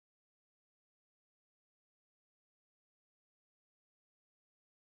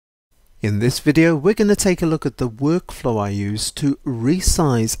In this video, we're going to take a look at the workflow I use to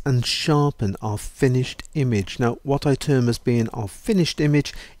resize and sharpen our finished image. Now, what I term as being our finished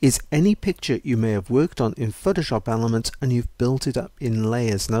image is any picture you may have worked on in Photoshop Elements and you've built it up in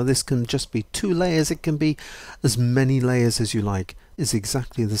layers. Now, this can just be 2 layers. It can be as many layers as you like. It's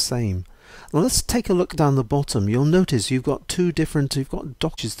exactly the same. Now let's take a look down the bottom. You'll notice you've got you've got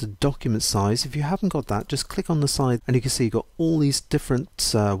the document size. If you haven't got that, just click on the side and you can see you've got all these different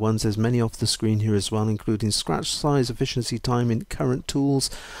ones. There's many off the screen here as well, including scratch size, efficiency, timing, current tools.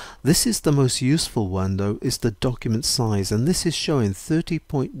 This is the most useful one though, is the document size, and this is showing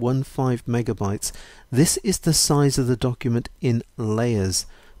 30.15 megabytes. This is the size of the document in layers.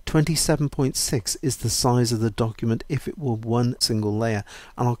 27.6 is the size of the document if it were one single layer,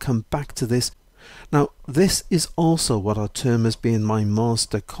 and I'll come back to this. Now this is also what I term as being my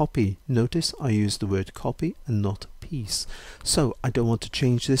master copy. Notice I use the word copy and not piece. So I don't want to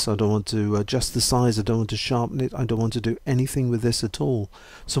change this, I don't want to adjust the size, I don't want to sharpen it, I don't want to do anything with this at all.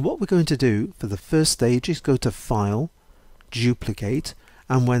 So what we're going to do for the first stage is go to File, Duplicate,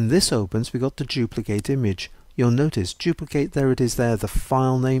 and when this opens we got the duplicate image. You'll notice duplicate, there it is there, the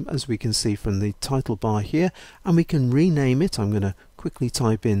file name, as we can see from the title bar here, and we can rename it. I'm going to quickly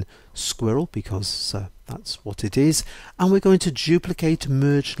type in squirrel because that's what it is, and we're going to duplicate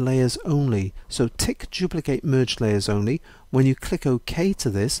merge layers only. So tick duplicate merge layers only. When you click OK to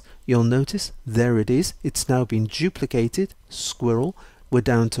this, you'll notice there it is. It's now been duplicated, squirrel. We're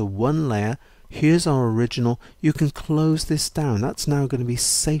down to 1 layer. Here's our original. You can close this down. That's now going to be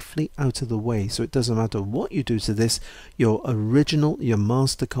safely out of the way, so it doesn't matter what you do to this, your original, your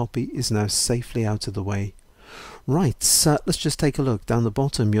master copy is now safely out of the way. Right, so let's just take a look down the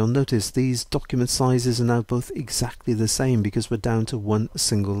bottom. You'll notice these document sizes are now both exactly the same because we're down to 1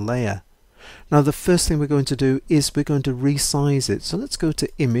 single layer. Now the first thing we're going to do is we're going to resize it. So let's go to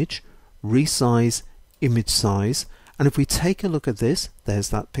Image, Resize, Image Size. And if we take a look at this, there's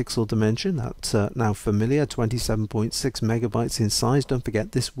that pixel dimension, that's now familiar, 27.6 megabytes in size. Don't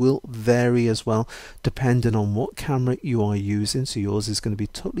forget this will vary as well depending on what camera you are using, so yours is going to be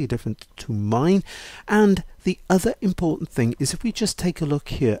totally different to mine. And the other important thing is if we just take a look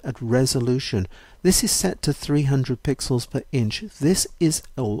here at resolution, this is set to 300 pixels per inch. This is,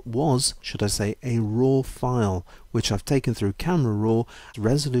 or was, should I say, a raw file, which I've taken through Camera Raw,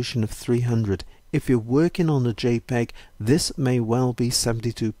 resolution of 300. If you're working on a JPEG, this may well be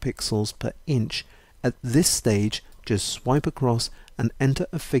 72 pixels per inch. At this stage, just swipe across and enter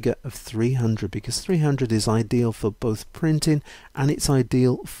a figure of 300 because 300 is ideal for both printing and it's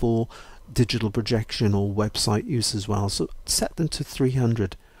ideal for digital projection or website use as well. So set them to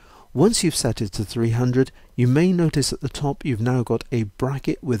 300. Once you've set it to 300, you may notice at the top you've now got a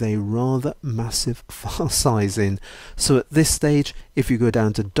bracket with a rather massive file size in. So at this stage, if you go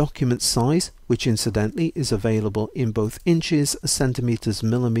down to document size, which incidentally is available in both inches, centimeters,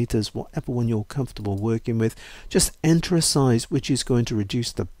 millimeters, whatever one you're comfortable working with, just enter a size which is going to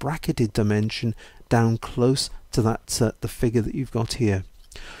reduce the bracketed dimension down close to that the figure that you've got here.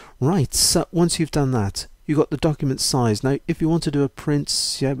 Right, so once you've done that, you've got the document size. Now if you want to do a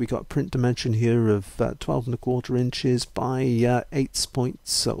print, yeah, we got a print dimension here of 12.25 inches by 8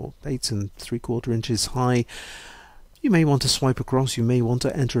 3/4 inches high. You may want to swipe across, you may want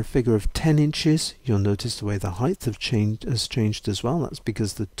to enter a figure of 10 inches. You'll notice the way the height has changed as well. That's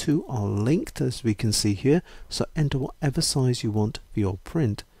because the two are linked, as we can see here. So enter whatever size you want for your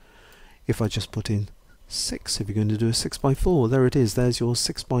print. If I just put in 6, if you're going to do a 6x4, there it is, there's your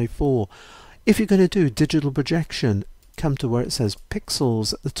 6x4. If you're going to do digital projection, come to where it says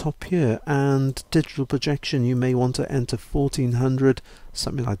pixels at the top here, and digital projection you may want to enter 1400,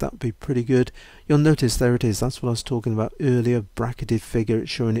 something like that would be pretty good. You'll notice there it is, that's what I was talking about earlier, bracketed figure. It's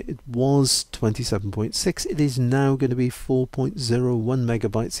showing it was 27.6, it is now going to be 4.01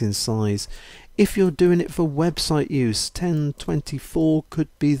 megabytes in size. If you're doing it for website use, 1024 could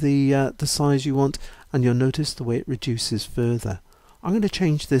be the size you want, and you'll notice the way it reduces further. I'm going to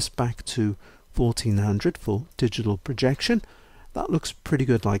change this back to 1400 for digital projection. That looks pretty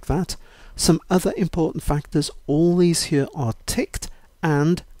good like that. Some other important factors, all these here are ticked,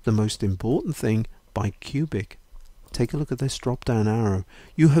 and the most important thing, by cubic. Take a look at this drop down arrow.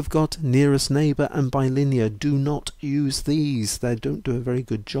 You have got nearest neighbor and bilinear. Do not use these, they don't do a very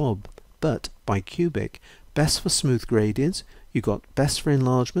good job. But by cubic, best for smooth gradients. You got best for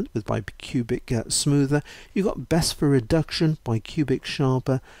enlargement with by cubic smoother. You got best for reduction by cubic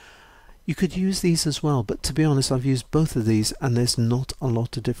sharper. You could use these as well, but to be honest, I've used both of these and there's not a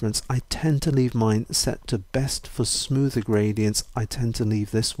lot of difference. I tend to leave mine set to best for smoother gradients. I tend to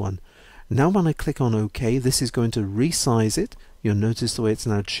leave this one. Now when I click on OK, this is going to resize it You'll notice the way it's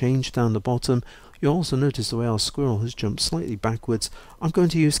now changed down the bottom. You'll also notice the way our squirrel has jumped slightly backwards. I'm going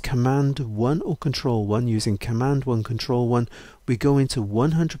to use Command 1 or Control 1. Using Command 1, Control 1, we go into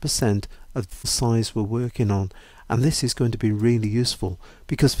 100% of the size we're working on. And this is going to be really useful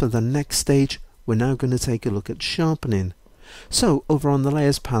because for the next stage, we're now going to take a look at sharpening. So over on the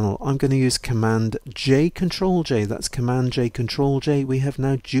layers panel, I'm going to use Command J, Control J. That's Command J, Control J. We have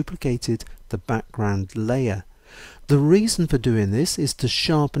now duplicated the background layer. The reason for doing this is to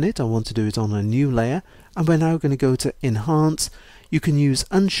sharpen it. I want to do it on a new layer, and we're now going to go to Enhance. You can use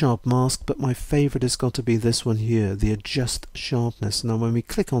Unsharp Mask, but my favorite has got to be this one here, the Adjust Sharpness. Now when we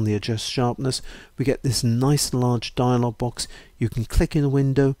click on the Adjust Sharpness, we get this nice large dialog box. You can click in a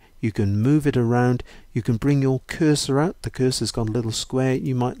window, you can move it around, you can bring your cursor out. The cursor's got a little square.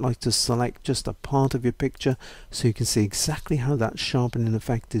 You might like to select just a part of your picture so you can see exactly how that sharpening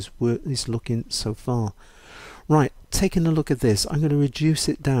effect is looking so far. Right, taking a look at this, I'm going to reduce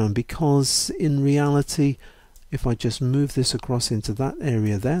it down because in reality, if I just move this across into that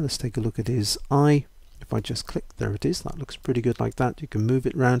area there, let's take a look at his eye. If I just click, there it is, that looks pretty good like that. You can move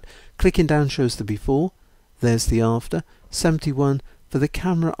it around. Clicking down shows the before, there's the after. 71. For the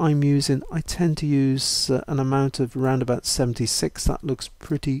camera I'm using, I tend to use an amount of around about 76. That looks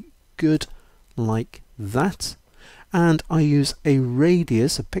pretty good like that. And I use a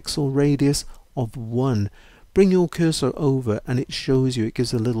radius, a pixel radius of 1. Bring your cursor over and it shows you, it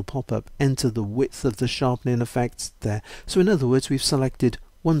gives a little pop-up, enter the width of the sharpening effects there. So in other words, we've selected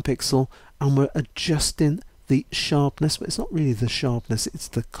 1 pixel and we're adjusting the sharpness, but it's not really the sharpness, it's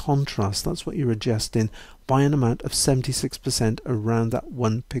the contrast. That's what you're adjusting by an amount of 76% around that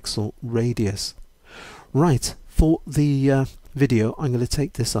 1 pixel radius. Right, for the video, I'm going to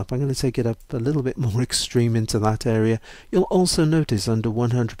take this up. I'm going to take it up a little bit more extreme into that area. You'll also notice under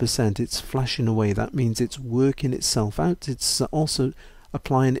 100% it's flashing away. That means it's working itself out. It's also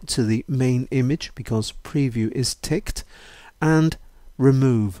applying it to the main image because preview is ticked. And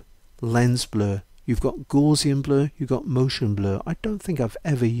remove lens blur. You've got Gaussian blur, you've got motion blur. I don't think I've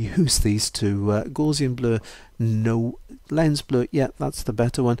ever used these two. Gaussian blur, no. Lens blur, yeah, that's the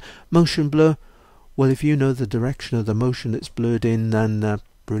better one. Motion blur, well, if you know the direction of the motion that's blurred in, then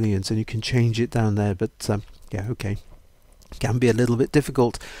brilliant, and you can change it down there, but yeah, okay. Can be a little bit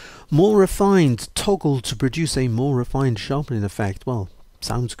difficult. More refined, toggle to produce a more refined sharpening effect. Well,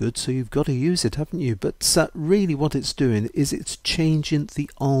 sounds good, so you've got to use it, haven't you? But really what it's doing is it's changing the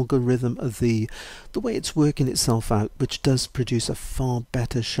algorithm of the way it's working itself out, which does produce a far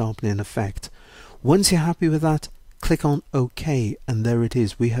better sharpening effect. Once you're happy with that, click on OK, and there it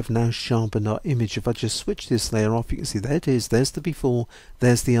is. We have now sharpened our image. If I just switch this layer off, you can see there it is. There's the before,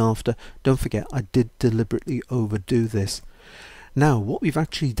 there's the after. Don't forget, I did deliberately overdo this. Now what we've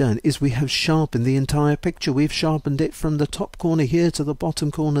actually done is we have sharpened the entire picture. We've sharpened it from the top corner here to the bottom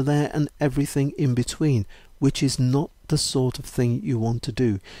corner there and everything in between, which is not the sort of thing you want to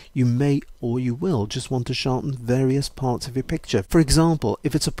do. You may or you will just want to sharpen various parts of your picture. For example,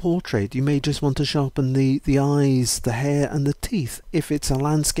 if it's a portrait, you may just want to sharpen the eyes, the hair and the teeth. If it's a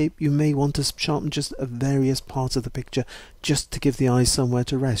landscape, you may want to sharpen just various parts of the picture just to give the eyes somewhere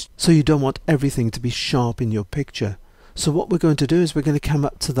to rest. So you don't want everything to be sharp in your picture. So what we're going to do is we're going to come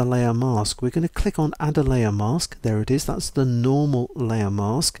up to the layer mask. We're going to click on add a layer mask. There it is. That's the normal layer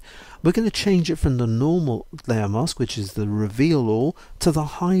mask. We're going to change it from the normal layer mask, which is the reveal all, to the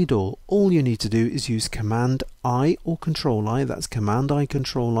hide all. All you need to do is use Command I or Control I. That's Command I,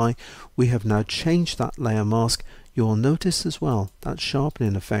 Control I. We have now changed that layer mask. You'll notice as well that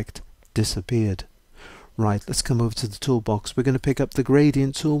sharpening effect disappeared. Right, let's come over to the toolbox. We're going to pick up the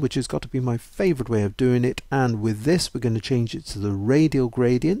gradient tool, which has got to be my favorite way of doing it, and with this we're going to change it to the radial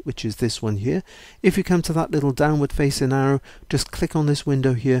gradient, which is this one here. If you come to that little downward facing arrow, just click on this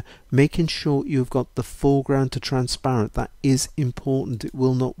window here, making sure you've got the foreground to transparent. That is important. It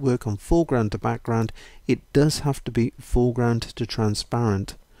will not work on foreground to background. It does have to be foreground to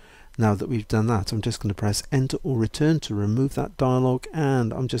transparent. Now that we've done that, I'm just going to press enter or return to remove that dialog,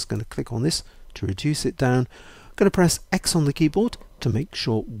 and I'm just going to click on this to reduce it down. I'm going to press X on the keyboard to make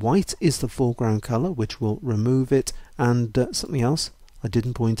sure white is the foreground color, which will remove it. And something else I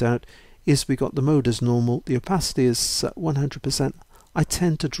didn't point out is we got the mode as normal, the opacity is 100%. I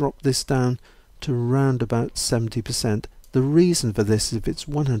tend to drop this down to around about 70%. The reason for this is if it's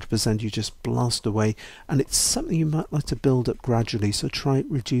 100% you just blast away, and it's something you might like to build up gradually, so try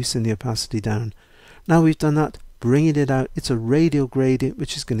reducing the opacity down. Now we've done that, bringing it out, it's a radial gradient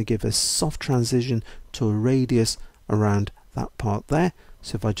which is going to give a soft transition to a radius around that part there.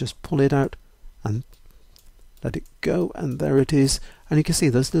 So if I just pull it out and let it go, and there it is, and you can see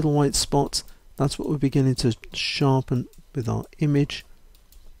those little white spots. That's what we're beginning to sharpen with our image,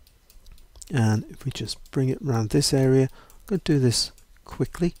 and if we just bring it around this area, I'm going to do this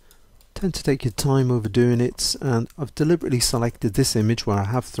quickly. Tend to take your time over doing it, and I've deliberately selected this image where I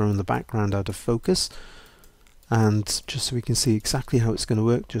have thrown the background out of focus, and just so we can see exactly how it's going to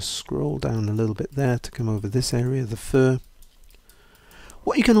work, just scroll down a little bit there to come over this area, the fur.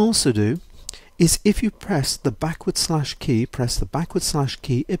 What you can also do is if you press the //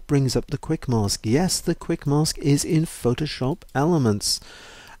 key, it brings up the quick mask. Yes, the quick mask is in Photoshop Elements.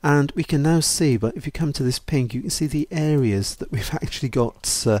 And we can now see, but if you come to this pink, you can see the areas that we've actually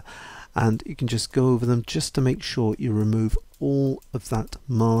got, and you can just go over them just to make sure you remove all of that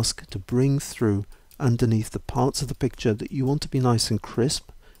mask to bring through underneath the parts of the picture that you want to be nice and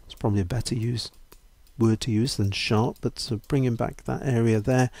crisp. It's probably a better word to use than sharp, but so bringing back that area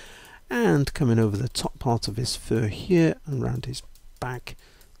there, and coming over the top part of his fur here and around his back.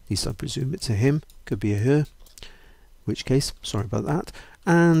 At least I presume it's a him, could be a her, in which case, sorry about that.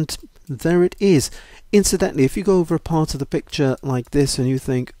 And there it is. Incidentally, if you go over a part of the picture like this and you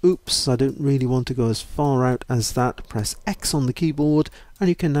think, oops, I don't really want to go as far out as that, press X on the keyboard and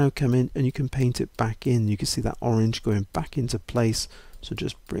you can now come in and you can paint it back in. You can see that orange going back into place. So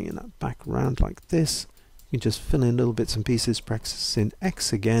just bringing that back around like this. You can just fill in little bits and pieces, pressing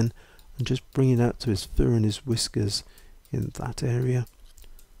X again, and just bring it out to his fur and his whiskers in that area.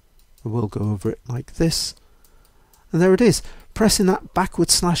 I will go over it like this. And there it is. Pressing that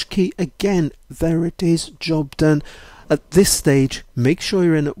 // key again, there it is, job done. At this stage, make sure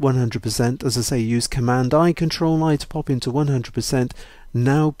you're in at 100%. As I say, use Command-I, Control-I to pop into 100%.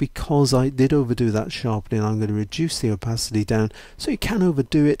 Now, because I did overdo that sharpening, I'm going to reduce the opacity down, so you can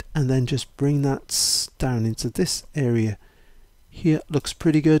overdo it, and then just bring that down into this area. Here, looks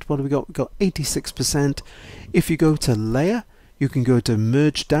pretty good. What have we got? We've got 86%. If you go to Layer, you can go to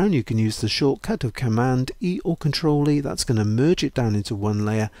merge down. You can use the shortcut of Command E or Control E. That's going to merge it down into one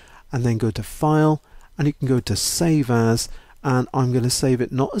layer, and then go to File, and you can go to Save As, and I'm going to save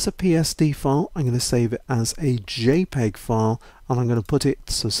it not as a PSD file, I'm going to save it as a JPEG file, and I'm going to put it,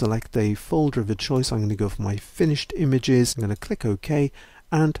 so select a folder of a choice. I'm going to go for my finished images. I'm going to click OK,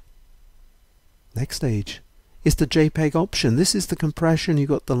 and next stage is the JPEG option. This is the compression. You've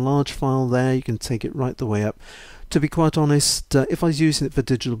got the large file there, you can take it right the way up. To be quite honest, if I was using it for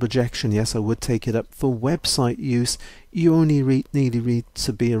digital projection, yes, I would take it up. For website use, you only need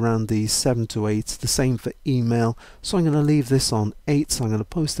to be around the 7 to 8, the same for email. So I'm going to leave this on 8, so I'm going to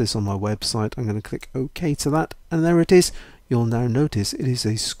post this on my website. I'm going to click OK to that, and there it is. You'll now notice it is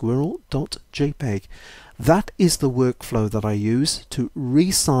a squirrel.jpg. That is the workflow that I use to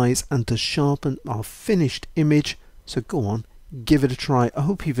resize and to sharpen our finished image. So go on, give it a try. I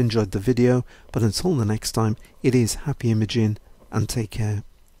hope you've enjoyed the video, but until the next time, it is happy imaging and take care.